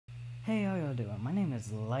Hey, how y'all doing? My name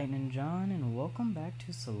is Lightning John, and welcome back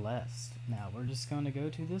to Celeste. Now, we're just going to go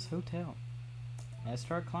to this hotel. Let's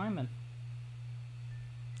start climbing.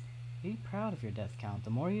 Be proud of your death count. The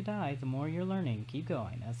more you die, the more you're learning. Keep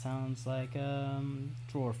going. That sounds like,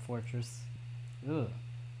 Dwarf Fortress. Ugh.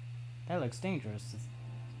 That looks dangerous.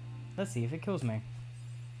 Let's see if it kills me.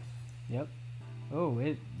 Yep. Oh,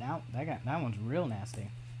 that one's real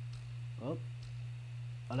nasty. Oh.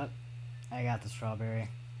 Hold up. I got the strawberry.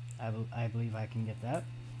 I believe I can get that.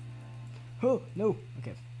 Oh, no!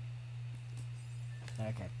 Okay.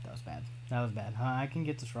 Okay, that was bad. That was bad. I can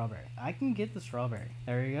get the strawberry. I can get the strawberry.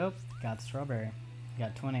 There you go. Got the strawberry.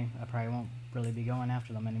 Got 20. I probably won't really be going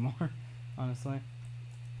after them anymore, honestly.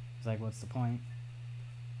 It's like, what's the point?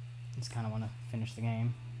 Just kind of want to finish the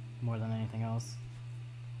game more than anything else.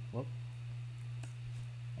 Whoop.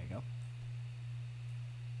 There you go.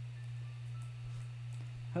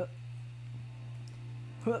 Huh.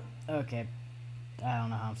 Okay, I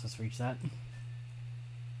don't know how I'm supposed to reach that.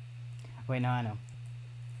 Wait, no, I know.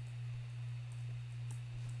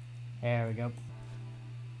 There we go.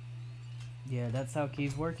 Yeah, that's how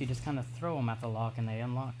keys work. You just kind of throw them at the lock and they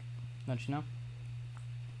unlock. Don't you know?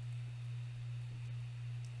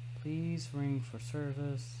 Please ring for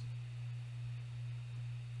service.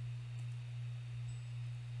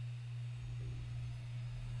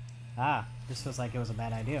 Ah, this feels like it was a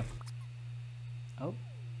bad idea. Oh.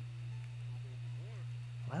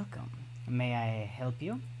 Welcome. May I help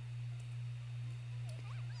you?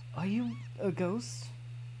 Are you a ghost?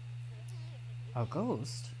 A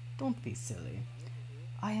ghost? Don't be silly.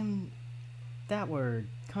 I am that word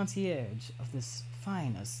concierge of this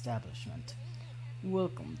fine establishment.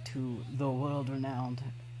 Welcome to the world-renowned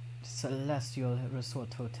Celestial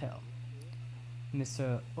Resort Hotel.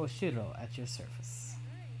 Mr. Oshiro at your service.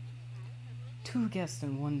 2 guests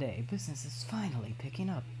in 1 day. Business is finally picking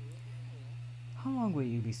up. How long will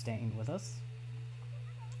you be staying with us?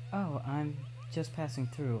 Oh, I'm just passing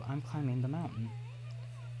through. I'm climbing the mountain.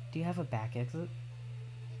 Do you have a back exit?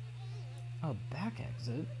 A back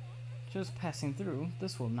exit? Just passing through.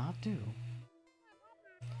 This will not do.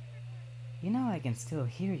 You know I can still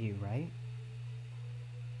hear you, right?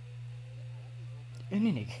 In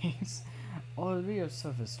any case, our rear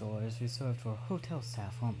service door is reserved for hotel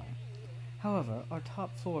staff only. However, our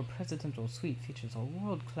top floor presidential suite features a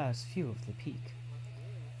world-class view of the peak.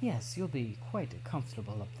 Yes, you'll be quite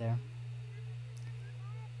comfortable up there.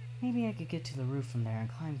 Maybe I could get to the roof from there and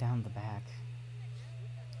climb down the back.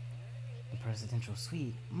 The presidential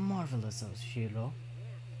suite? Marvelous, Oshiro.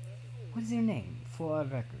 What is your name, for our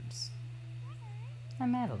records?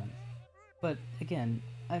 I'm Madeline. But, again,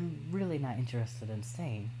 I'm really not interested in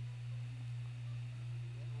staying.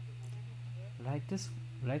 Right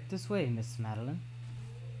this way, Miss Madeline.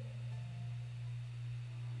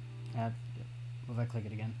 What if I click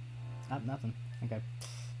it again? Nothing. Okay.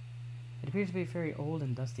 It appears to be a very old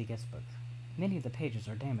and dusty guest book. Many of the pages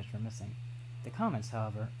are damaged or missing. The comments,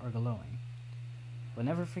 however, are glowing. We'll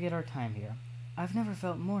never forget our time here. I've never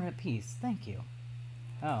felt more at peace, thank you.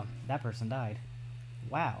 Oh, that person died.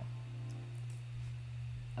 Wow.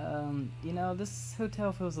 You know, this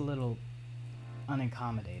hotel feels a little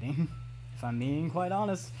unaccommodating. If I'm being quite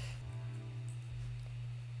honest.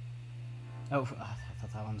 Oh, I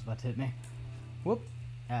thought that one was about to hit me. Whoop.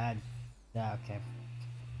 Okay.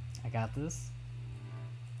 I got this.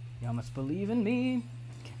 Y'all must believe in me.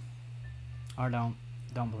 Okay. Or don't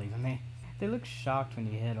believe in me. They look shocked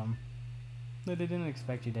when you hit them. They didn't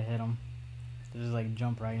expect you to hit them. They just like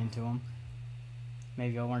jump right into them.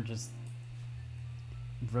 Maybe y'all weren't just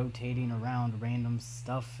rotating around random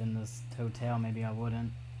stuff in this hotel. Maybe I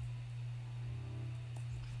wouldn't.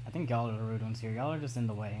 I think y'all are the rude ones here. Y'all are just in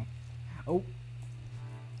the way. Oh!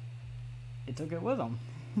 It took it with them.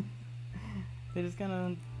 They just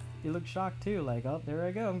kinda... You look shocked too, like, oh, there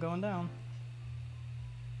I go, I'm going down.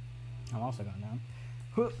 I'm also going down.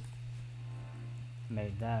 Whoop!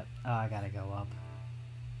 Made that. Oh, I gotta go up.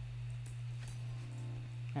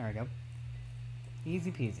 There we go.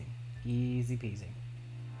 Easy peasy. Easy peasy.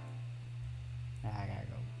 I gotta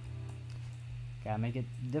go. Gotta make it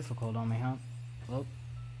difficult on me, huh? Well,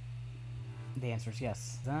 the answer is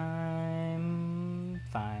yes. I'm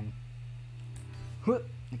fine. Whoop!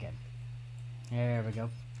 Okay. There we go.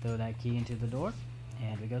 Throw that key into the door,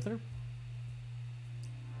 and we go through.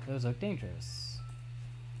 Those look dangerous.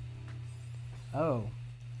 Oh.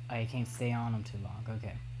 I can't stay on them too long.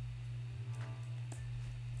 Okay.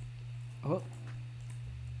 Whoop.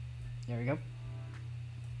 There we go.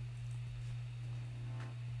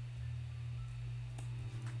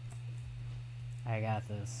 I got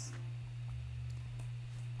this.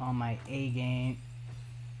 On my A game.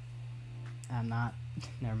 I'm not.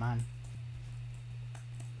 Never mind.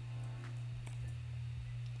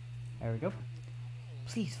 There we go.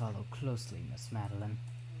 Please follow closely, Miss Madeline.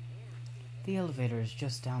 The elevator is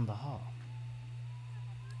just down the hall.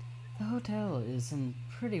 The hotel is in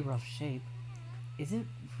pretty rough shape. Is it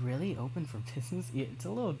really open for business? Yeah, it's a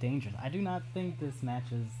little dangerous. I do not think this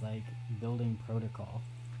matches, like, building protocol.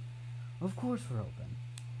 Of course we're open.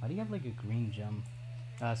 Why do you have, like, a green gem?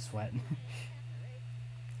 Sweat.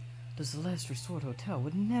 The Celeste Resort Hotel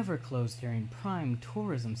would never close during prime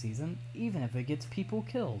tourism season, even if it gets people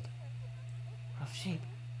killed. Rough shape?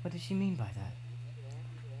 What does she mean by that?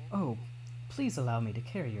 Oh, please allow me to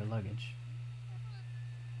carry your luggage.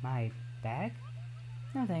 My bag?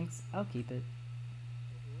 No thanks, I'll keep it.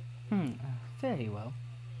 Very well.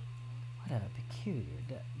 What a peculiar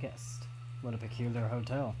guest. What a peculiar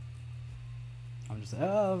hotel. I'm just,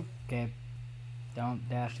 oh, okay. Don't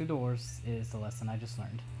dash through doors is the lesson I just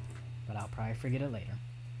learned. But I'll probably forget it later.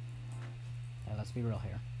 Yeah, let's be real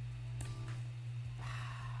here.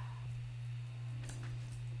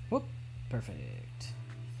 Whoop, perfect.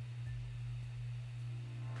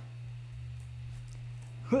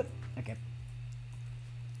 Whoop, okay.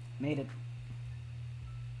 Made it.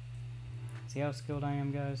 See how skilled I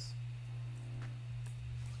am, guys?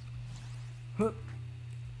 Whoop.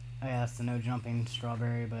 Oh yeah, that's the no jumping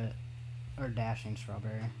strawberry, but... Or dashing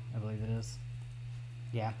strawberry, I believe it is.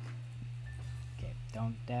 Yeah. Okay,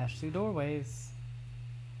 don't dash through doorways.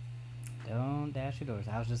 Don't dash through doors.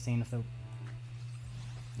 I was just seeing if the...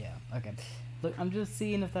 Yeah, okay. Look, I'm just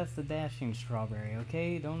seeing if that's the dashing strawberry,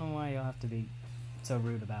 okay? Don't know why y'all have to be so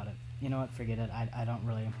rude about it. You know what? Forget it. I don't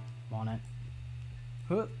really want it.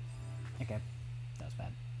 Whoop. Okay. That was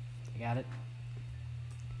bad. I got it.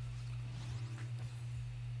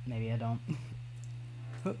 Maybe I don't.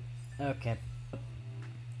 Whoop. Okay.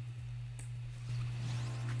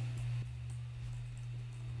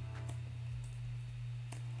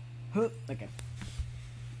 Whoop. Okay.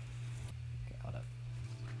 Okay, hold up.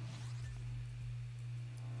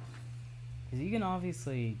 Because you can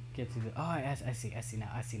obviously get to the... Oh, I see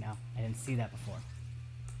now. I see now. I didn't see that before.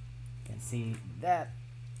 Didn't see that.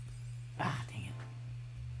 Ah, dang it.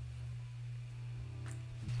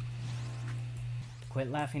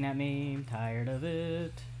 Quit laughing at me. I'm tired of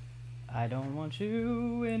it. I don't want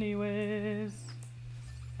you anyways.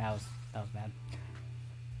 That was bad.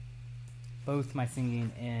 Both my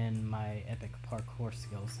singing and my epic parkour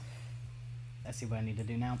skills. Let's see what I need to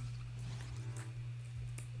do now.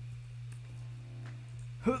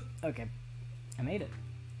 Okay. I made it.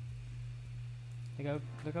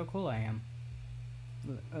 Look how cool I am.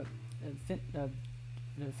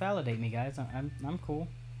 Validate me, guys. I'm cool.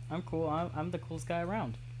 I'm cool. I'm the coolest guy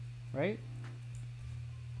around, right?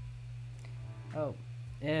 Oh,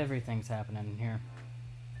 everything's happening in here.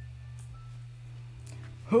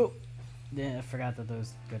 Whoo! Yeah, I forgot that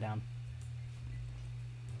those go down.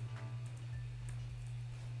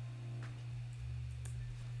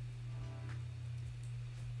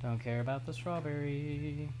 Don't care about the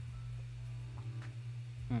strawberry.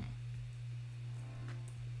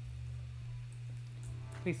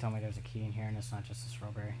 Please tell me there's a key in here and it's not just a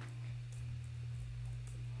strawberry.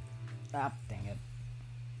 Ah, dang it.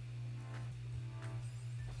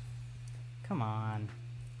 Come on.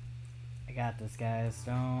 I got this, guys.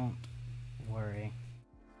 Don't worry.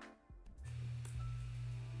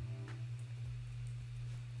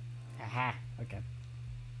 Aha. Okay.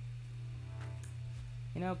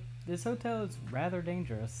 You know, this hotel is rather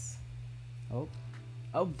dangerous. Oh.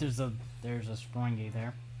 Oh, there's a springy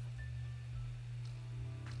there.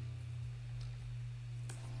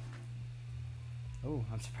 Oh,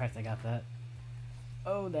 I'm surprised I got that.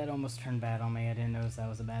 Oh, that almost turned bad on me. I didn't notice that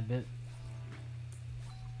was a bad bit.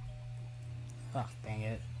 Oh, dang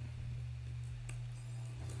it.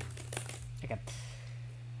 Okay.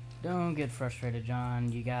 Don't get frustrated,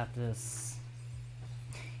 John. You got this.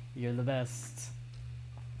 You're the best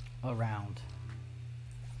around.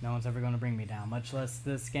 No one's ever going to bring me down, much less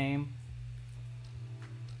this game.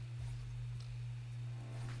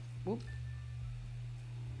 Whoop.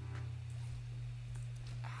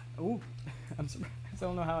 Ooh, I'm surprised. I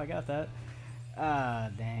don't know how I got that. Ah,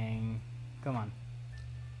 dang. Come on.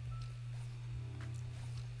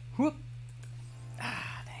 Whoop.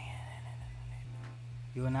 Ah, dang it.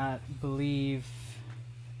 You will not believe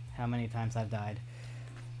how many times I've died.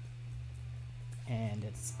 And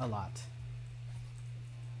it's a lot.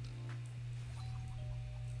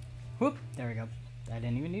 Whoop. There we go. I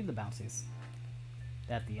didn't even need the bouncies.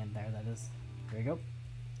 At the end there, that is. There we go.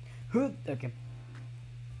 Whoop. Okay.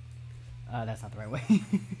 That's not the right way.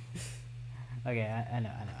 Okay, I know,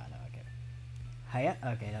 okay. Hiya.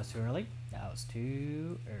 Okay, that was too early. That was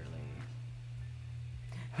too early.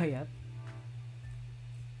 Oh, yep.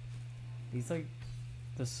 These like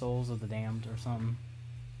the souls of the damned or something.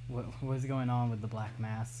 What's going on with the black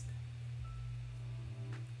mass?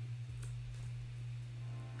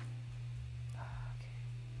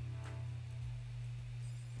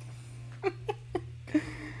 Okay.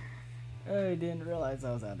 I didn't realize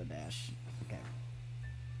I was out of dash. Okay.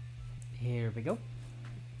 Here we go.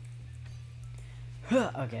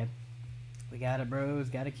 Okay. We got it, bros.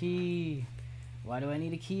 Got a key. Why do I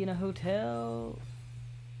need a key in a hotel?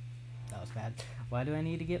 That was bad. Why do I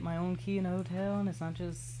need to get my own key in a hotel and it's not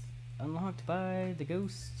just unlocked by the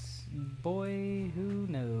ghosts? Boy, who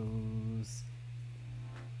knows?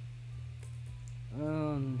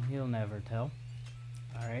 He'll never tell.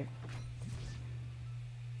 Alright.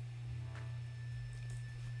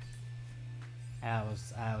 I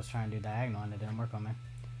was trying to do diagonal and it didn't work on me.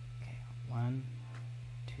 Okay, 1,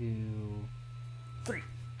 2, 3.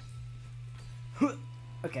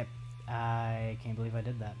 Okay. I can't believe I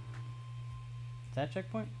did that. Is that a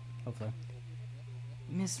checkpoint? Hopefully.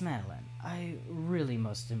 Miss Madeline, I really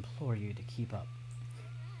must implore you to keep up.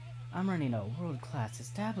 I'm running a world-class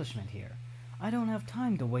establishment here. I don't have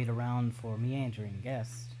time to wait around for meandering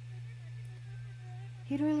guests.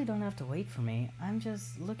 You really don't have to wait for me. I'm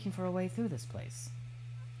just looking for a way through this place.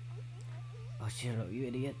 Oshiro, you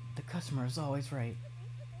idiot. The customer is always right.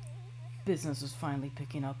 Business is finally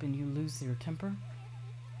picking up and you lose your temper?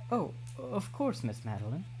 Oh, of course, Miss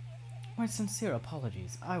Madeline. My sincere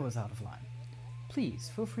apologies. I was out of line.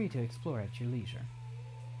 Please, feel free to explore at your leisure.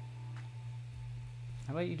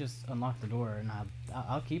 How about you just unlock the door and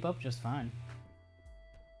I'll keep up just fine.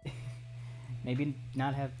 Maybe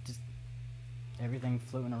not have just everything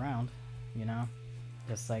floating around, you know?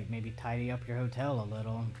 Just like maybe tidy up your hotel a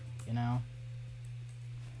little, you know?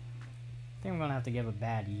 I think I'm gonna have to give a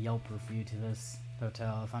bad Yelp review to this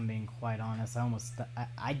hotel if I'm being quite honest.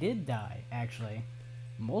 I did die, actually.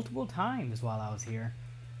 Multiple times while I was here.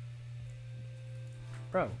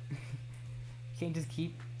 Bro, you can't just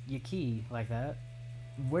keep your key like that.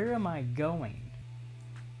 Where am I going?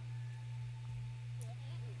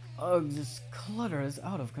 Ugh, this clutter is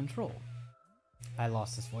out of control. I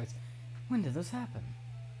lost this voice. When did this happen?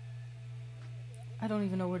 I don't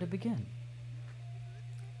even know where to begin.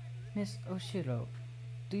 Miss Oshiro,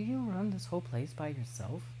 do you run this whole place by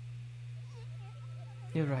yourself?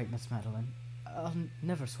 You're right, Miss Madeline. I'll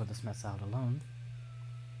never sort this mess out alone.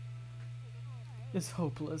 It's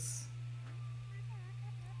hopeless.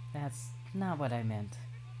 That's not what I meant.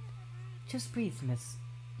 Just breathe,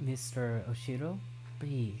 Mr. Oshiro.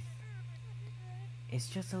 Breathe. It's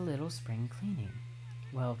just a little spring cleaning.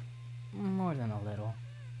 Well, more than a little.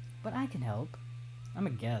 But I can help. I'm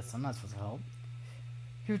a guest. I'm not supposed to help.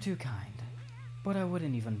 You're too kind. But I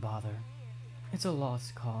wouldn't even bother. It's a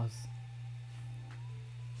lost cause.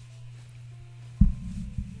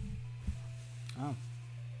 Oh.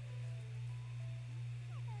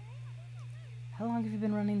 How long have you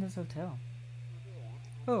been running this hotel?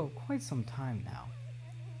 Oh, quite some time now.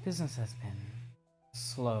 Business has been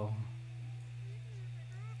slow.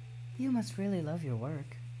 You must really love your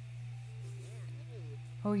work.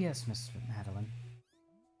 Oh yes, Miss Madeline.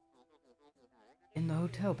 In the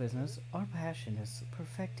hotel business, our passion is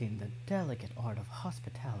perfecting the delicate art of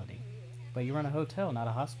hospitality. But you run a hotel, not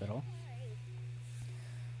a hospital.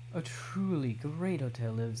 A truly great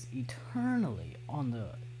hotel lives eternally on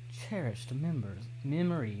the cherished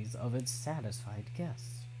memories of its satisfied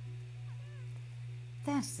guests.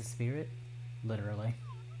 That's the spirit. Literally.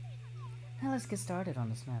 Now let's get started on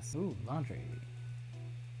this mess. Ooh, laundry.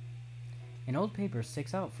 An old paper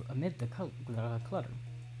sticks out amid the clutter.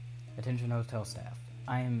 Attention hotel staff.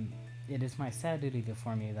 It is my sad duty to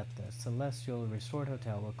inform you that the Celestial Restored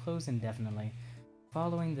Hotel will close indefinitely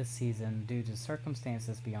following this season due to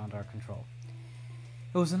circumstances beyond our control.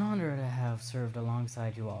 It was an honor to have served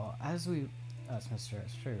alongside you all. Mr.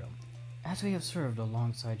 Oshiro. As we have served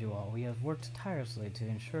alongside you all, we have worked tirelessly to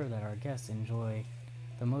ensure that our guests enjoy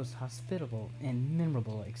the most hospitable and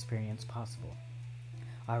memorable experience possible.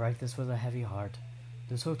 I write this with a heavy heart.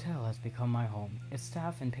 This hotel has become my home. Its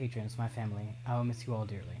staff and patrons, my family. I will miss you all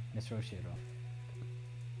dearly, Mr. Oshiro.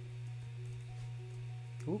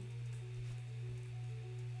 Ooh.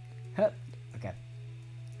 Huh. Okay.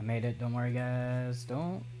 I made it. Don't worry, guys.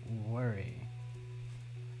 Don't worry.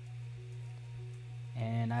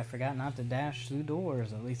 And I forgot not to dash through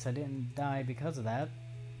doors. At least I didn't die because of that.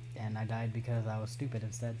 And I died because I was stupid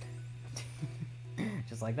instead.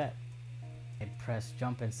 Just like that. I pressed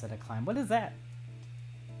jump instead of climb. What is that?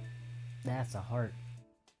 That's a heart.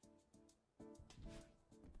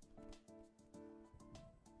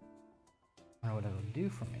 wonder what it'll do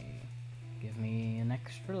for me. Give me an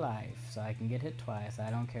extra life so I can get hit twice. I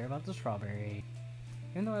don't care about the strawberry.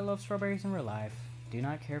 Even though I love strawberries in real life, do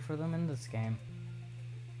not care for them in this game.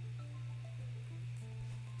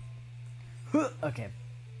 Okay,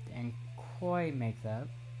 didn't quite make that.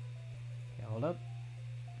 Okay, hold up.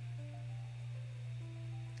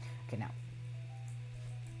 Okay, now.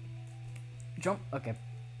 Jump, okay.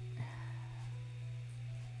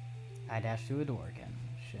 I dashed through a door again.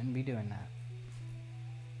 Shouldn't be doing that.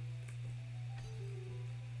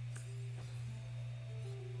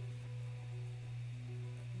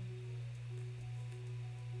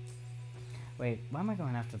 Wait, why am I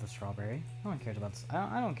going after the strawberry? No one cares about this.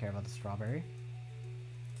 I don't care about the strawberry.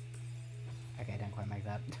 Okay, I didn't quite make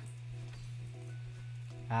that.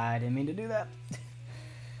 I didn't mean to do that.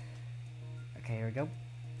 Okay, here we go.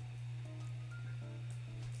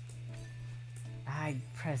 I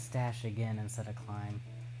pressed dash again instead of climb.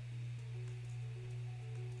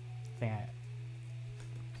 I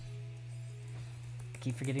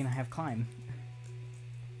keep forgetting I have climb.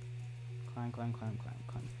 Climb, climb, climb, climb,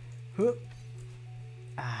 climb. Whoop!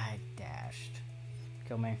 I dashed.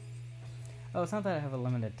 Kill me. Oh, it's not that I have a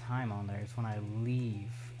limited time on there. It's when I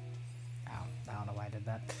leave. Ow, I don't know why I did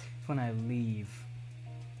that. It's when I leave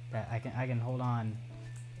that I can hold on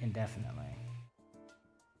indefinitely.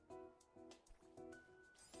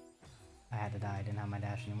 I had to die. I didn't have my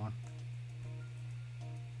dash anymore.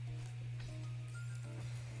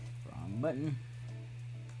 Wrong button.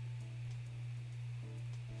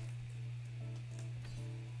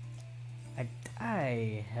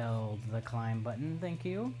 I held the climb button, thank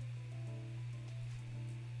you.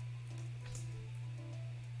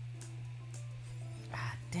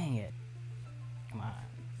 Ah, dang it. Come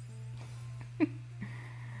on.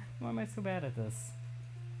 Why am I so bad at this?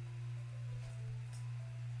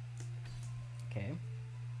 Okay.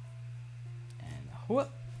 And whoop,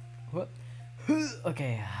 whoop.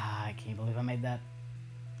 Okay, I can't believe I made that.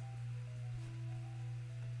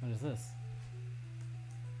 What is this?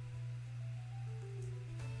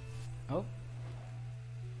 Oh.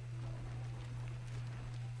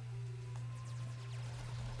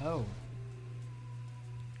 Oh.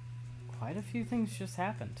 Quite a few things just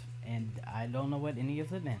happened, and I don't know what any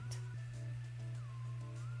of it meant.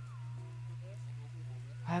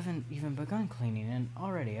 I haven't even begun cleaning, and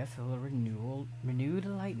already I feel a renewed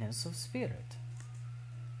lightness of spirit.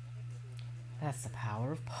 That's the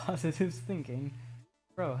power of positive thinking.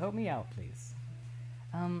 Bro, help me out, please.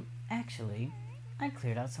 Actually, I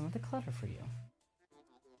cleared out some of the clutter for you.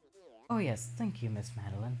 Oh yes, thank you, Miss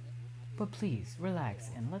Madeline. But please,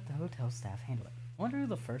 relax and let the hotel staff handle it. I wonder who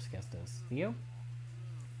the first guest is. Theo?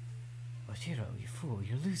 Oshiro, you fool,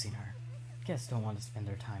 you're losing her. Guests don't want to spend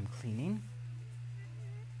their time cleaning.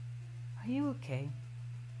 Are you okay?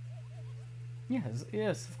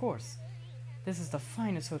 Yes, of course. This is the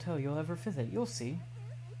finest hotel you'll ever visit, you'll see.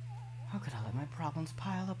 How could I let my problems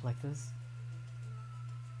pile up like this?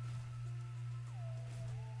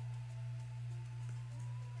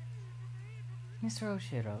 Mr.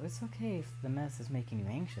 Oshiro, it's okay if the mess is making you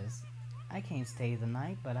anxious. I can't stay the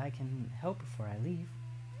night, but I can help before I leave.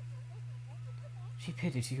 She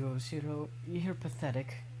pities you, Oshiro. You're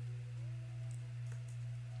pathetic.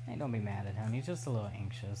 Hey, don't be mad at him. He's just a little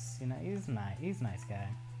anxious. You know, he's nice. He's a nice guy.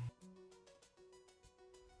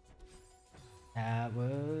 That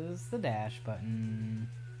was the dash button.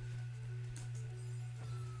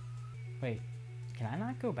 Wait, can I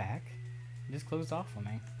not go back? It just closed off on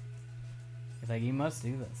me. It's like, you must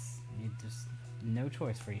do this. You just, no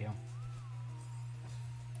choice for you.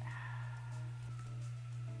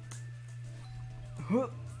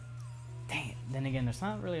 Dang it. Then again, there's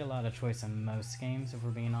not really a lot of choice in most games, if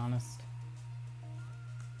we're being honest.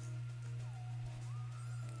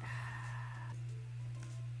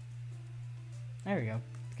 There we go.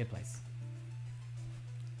 Good place.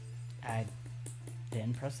 I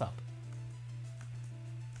didn't press up.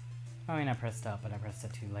 I mean, I pressed up, but I pressed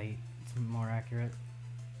it too late. It's more accurate.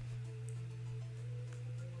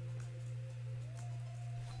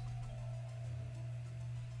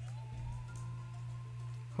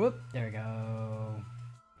 Whoop! There we go.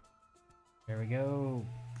 There we go.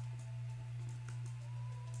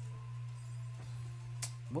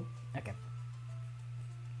 Whoop. Okay.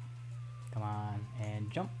 Come on.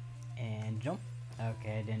 And jump. And jump.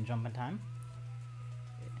 Okay, I didn't jump in time.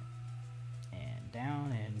 And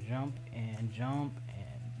down. And jump. And jump.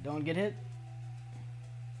 And don't get hit.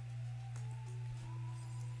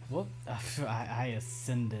 Whoop. I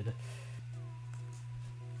ascended.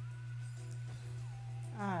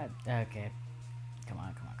 Okay. Come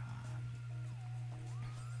on, come on, come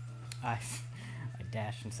on. I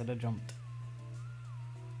dashed instead of jumped.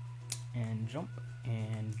 And jump.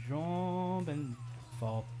 And jump. And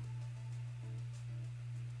fall.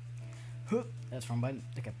 Huh, that's wrong button.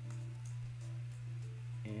 Okay.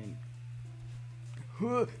 And.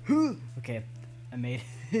 Huh, huh. Okay, I made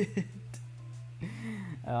it.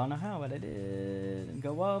 I don't know how, but I did.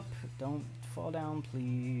 Go up. Don't fall down,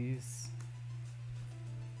 please.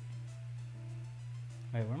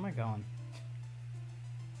 Wait, where am I going?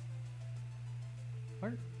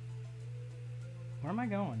 Where am I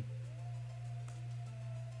going?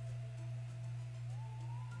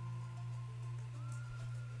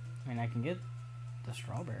 I mean, I can get the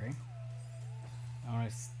strawberry.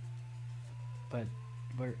 But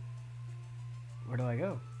where do I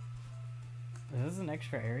go? Is this an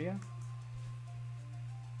extra area?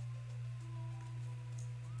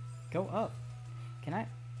 Go up. Can I?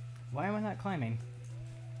 Why am I not climbing?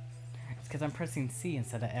 It's because I'm pressing C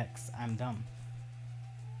instead of X. I'm dumb.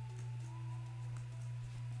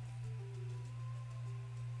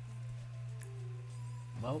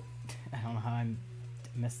 Well, I don't know how I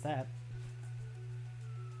missed that.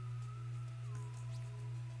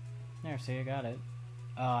 There, see, I got it.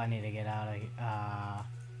 Oh, I need to get out of here.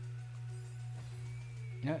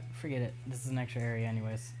 No, forget it. This is an extra area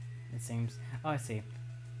anyways, it seems. Oh, I see.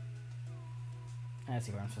 I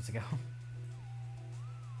see where I'm supposed to go.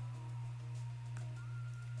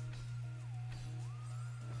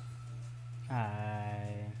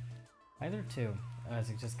 Why are there two? Oh, is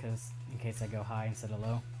it just because, in case I go high instead of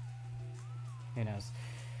low? Who knows?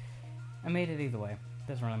 I made it either way.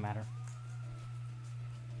 Doesn't really matter.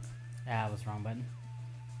 Ah, it was the wrong button.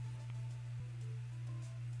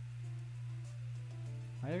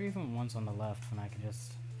 Why are there even ones on the left when I could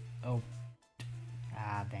just... Oh.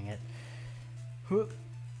 Ah, dang it. Whoop.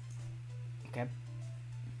 Okay.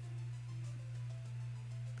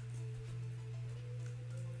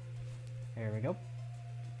 There we go.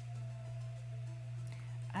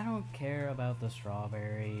 I don't care about the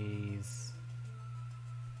strawberries.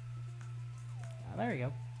 Oh, there we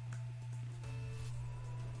go.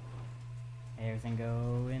 Everything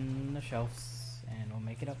go in the shelves and we'll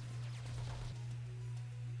make it up.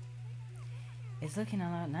 It's looking a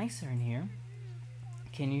lot nicer in here.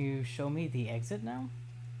 Can you show me the exit now?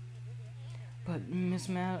 But Miss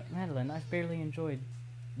Madeline,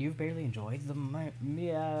 you've barely enjoyed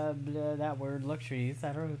that word luxuries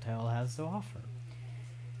that our hotel has to offer.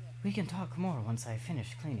 We can talk more once I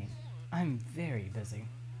finish cleaning. I'm very busy.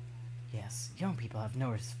 Yes, young people have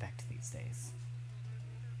no respect these days.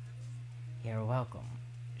 You're welcome.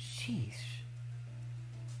 Sheesh.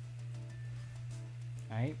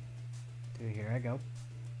 Alright. Through here I go.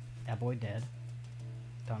 That boy dead.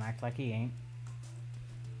 Don't act like he ain't.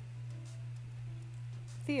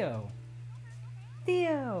 Theo!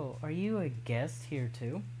 Theo! Are you a guest here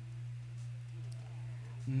too?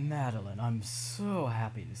 Madeline, I'm so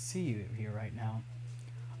happy to see you here right now.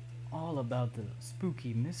 All about the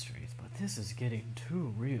spooky mysteries, but this is getting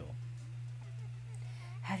too real.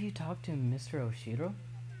 Have you talked to Mr. Oshiro?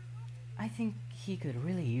 I think he could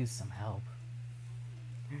really use some help.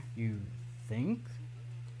 You think?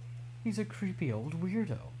 He's a creepy old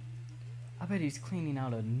weirdo. I bet he's cleaning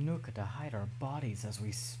out a nook to hide our bodies as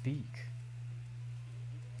we speak.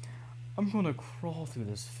 I'm gonna crawl through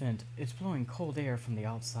this vent. It's blowing cold air from the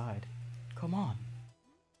outside. Come on.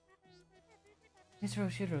 Mr.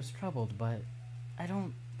 Oshiro's troubled, but I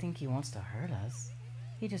don't think he wants to hurt us.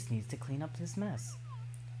 He just needs to clean up his mess.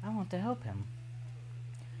 I want to help him.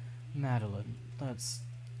 Madeline, that's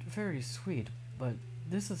very sweet, but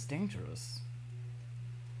this is dangerous.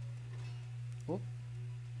 Whoop.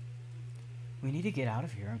 We need to get out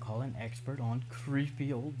of here and call an expert on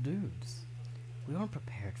creepy old dudes. We weren't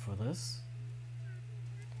prepared for this.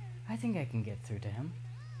 I think I can get through to him.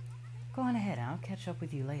 Go on ahead, I'll catch up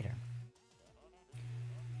with you later.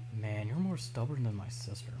 Man, you're more stubborn than my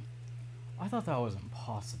sister. I thought that was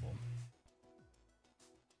impossible.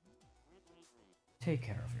 Take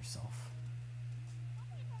care of yourself.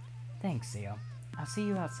 Thanks, Theo. I'll see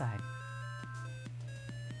you outside.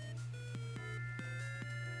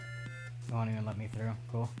 You won't even let me through.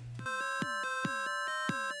 Cool.